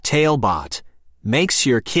Talebot makes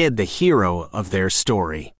your kid the hero of their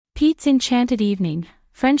story. Pete's Enchanted Evening,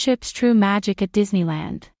 Friendship's True Magic at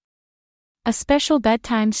Disneyland. A special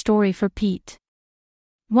bedtime story for Pete.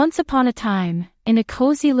 Once upon a time, in a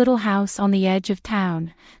cozy little house on the edge of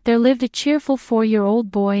town, there lived a cheerful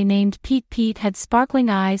 4-year-old boy named Pete. Pete had sparkling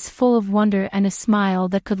eyes full of wonder and a smile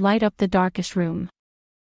that could light up the darkest room.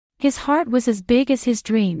 His heart was as big as his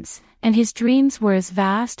dreams, and his dreams were as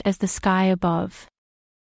vast as the sky above.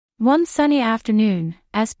 One sunny afternoon,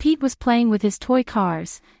 as Pete was playing with his toy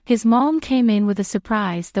cars, his mom came in with a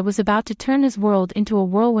surprise that was about to turn his world into a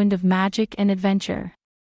whirlwind of magic and adventure.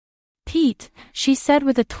 "Pete," she said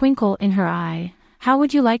with a twinkle in her eye, "how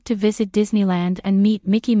would you like to visit Disneyland and meet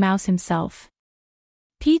Mickey Mouse himself?"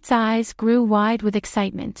 Pete's eyes grew wide with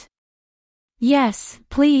excitement. "Yes,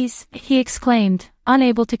 please," he exclaimed,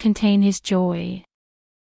 unable to contain his joy.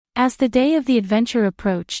 As the day of the adventure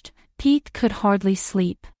approached, Pete could hardly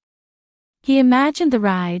sleep. He imagined the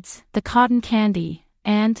rides, the cotton candy,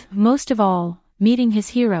 and, most of all, meeting his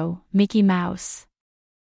hero, Mickey Mouse.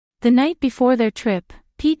 The night before their trip,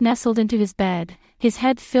 Pete nestled into his bed, his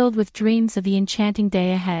head filled with dreams of the enchanting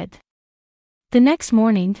day ahead. The next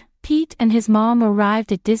morning, Pete and his mom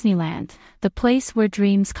arrived at Disneyland, the place where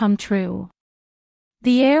dreams come true.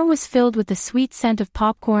 The air was filled with the sweet scent of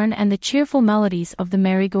popcorn and the cheerful melodies of the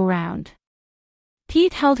merry-go-round.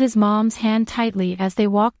 Pete held his mom's hand tightly as they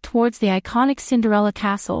walked towards the iconic Cinderella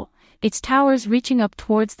Castle, its towers reaching up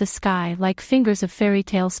towards the sky like fingers of fairy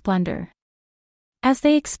tale splendor. As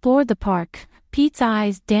they explored the park, Pete's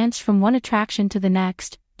eyes danced from one attraction to the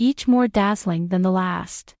next, each more dazzling than the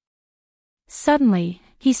last. Suddenly,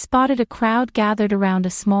 he spotted a crowd gathered around a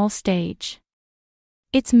small stage.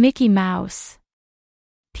 "It's Mickey Mouse!"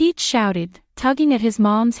 Pete shouted, tugging at his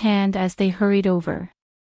mom's hand as they hurried over.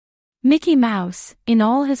 Mickey Mouse, in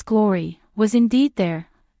all his glory, was indeed there,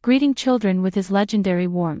 greeting children with his legendary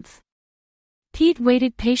warmth. Pete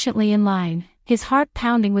waited patiently in line, his heart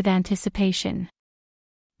pounding with anticipation.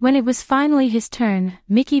 When it was finally his turn,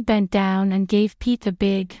 Mickey bent down and gave Pete a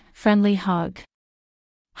big, friendly hug.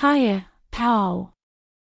 "Hiya, pal.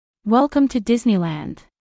 Welcome to Disneyland."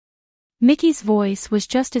 Mickey's voice was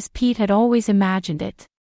just as Pete had always imagined it.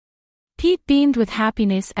 Pete beamed with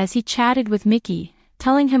happiness as he chatted with Mickey,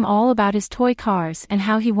 telling him all about his toy cars and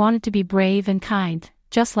how he wanted to be brave and kind,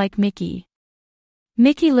 just like Mickey.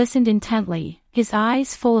 Mickey listened intently, his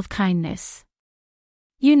eyes full of kindness.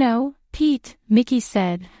 "You know, Pete," Mickey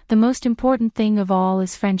said, "the most important thing of all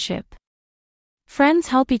is friendship. Friends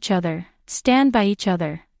help each other, stand by each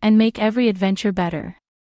other, and make every adventure better."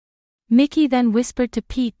 Mickey then whispered to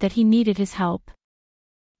Pete that he needed his help.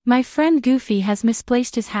 "My friend Goofy has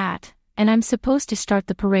misplaced his hat, and I'm supposed to start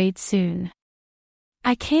the parade soon.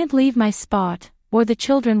 I can't leave my spot, or the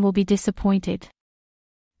children will be disappointed.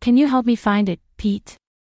 Can you help me find it, Pete?"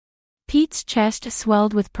 Pete's chest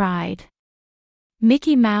swelled with pride.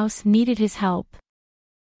 Mickey Mouse needed his help.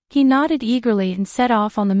 He nodded eagerly and set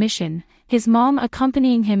off on the mission, his mom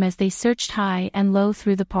accompanying him as they searched high and low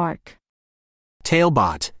through the park.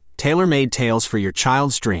 Talebot, tailor-made tales for your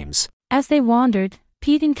child's dreams. As they wandered,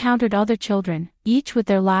 Pete encountered other children, each with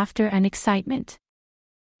their laughter and excitement.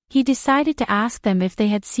 He decided to ask them if they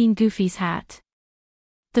had seen Goofy's hat.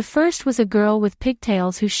 The first was a girl with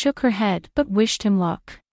pigtails who shook her head but wished him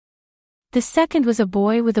luck. The second was a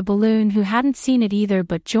boy with a balloon who hadn't seen it either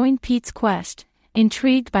but joined Pete's quest,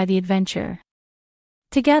 intrigued by the adventure.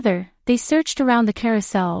 Together, they searched around the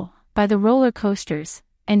carousel, by the roller coasters,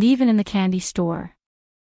 and even in the candy store.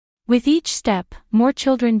 With each step, more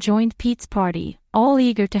children joined Pete's party, all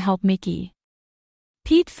eager to help Mickey.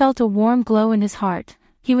 Pete felt a warm glow in his heart.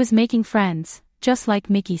 He was making friends, just like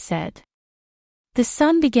Mickey said. The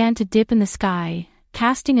sun began to dip in the sky,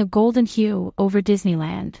 casting a golden hue over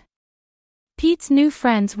Disneyland. Pete's new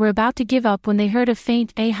friends were about to give up when they heard a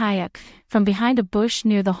faint "ah-hi-yuck" from behind a bush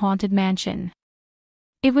near the haunted mansion.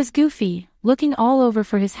 It was Goofy, looking all over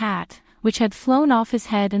for his hat, which had flown off his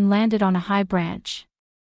head and landed on a high branch.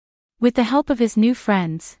 With the help of his new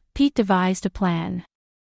friends, Pete devised a plan.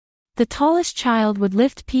 The tallest child would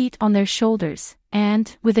lift Pete on their shoulders,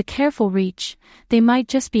 and, with a careful reach, they might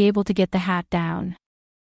just be able to get the hat down.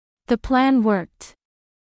 The plan worked.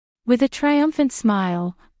 With a triumphant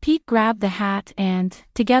smile, Pete grabbed the hat and,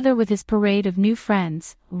 together with his parade of new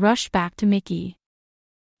friends, rushed back to Mickey.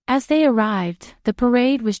 As they arrived, the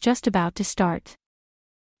parade was just about to start.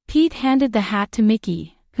 Pete handed the hat to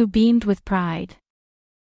Mickey, who beamed with pride.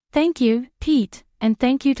 "Thank you, Pete, and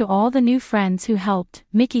thank you to all the new friends who helped,"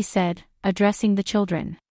 Mickey said, addressing the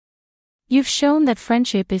children. "You've shown that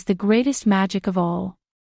friendship is the greatest magic of all."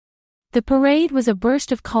 The parade was a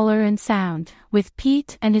burst of color and sound, with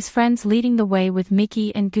Pete and his friends leading the way with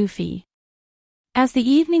Mickey and Goofy. As the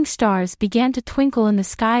evening stars began to twinkle in the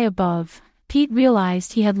sky above, Pete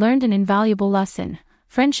realized he had learned an invaluable lesson: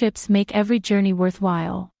 friendships make every journey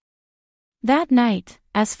worthwhile. That night,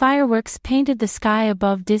 as fireworks painted the sky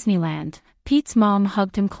above Disneyland, Pete's mom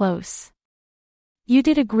hugged him close. "You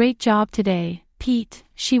did a great job today, Pete,"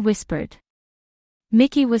 she whispered.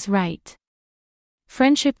 Mickey was right.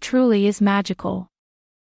 Friendship truly is magical.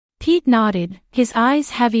 Pete nodded, his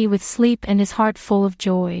eyes heavy with sleep and his heart full of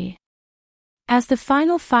joy. As the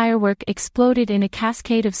final firework exploded in a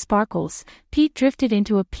cascade of sparkles, Pete drifted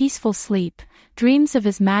into a peaceful sleep, dreams of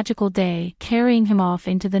his magical day carrying him off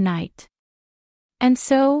into the night. And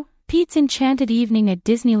so, Pete's enchanted evening at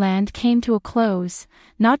Disneyland came to a close,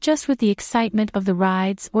 not just with the excitement of the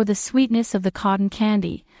rides or the sweetness of the cotton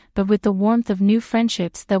candy, but with the warmth of new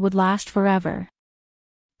friendships that would last forever.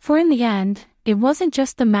 For in the end, it wasn't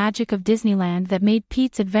just the magic of Disneyland that made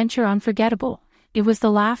Pete's adventure unforgettable. It was the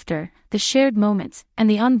laughter, the shared moments, and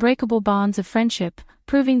the unbreakable bonds of friendship,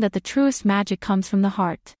 proving that the truest magic comes from the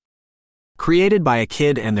heart. Created by a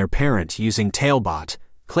kid and their parent using Talebot,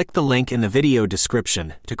 click the link in the video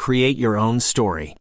description to create your own story.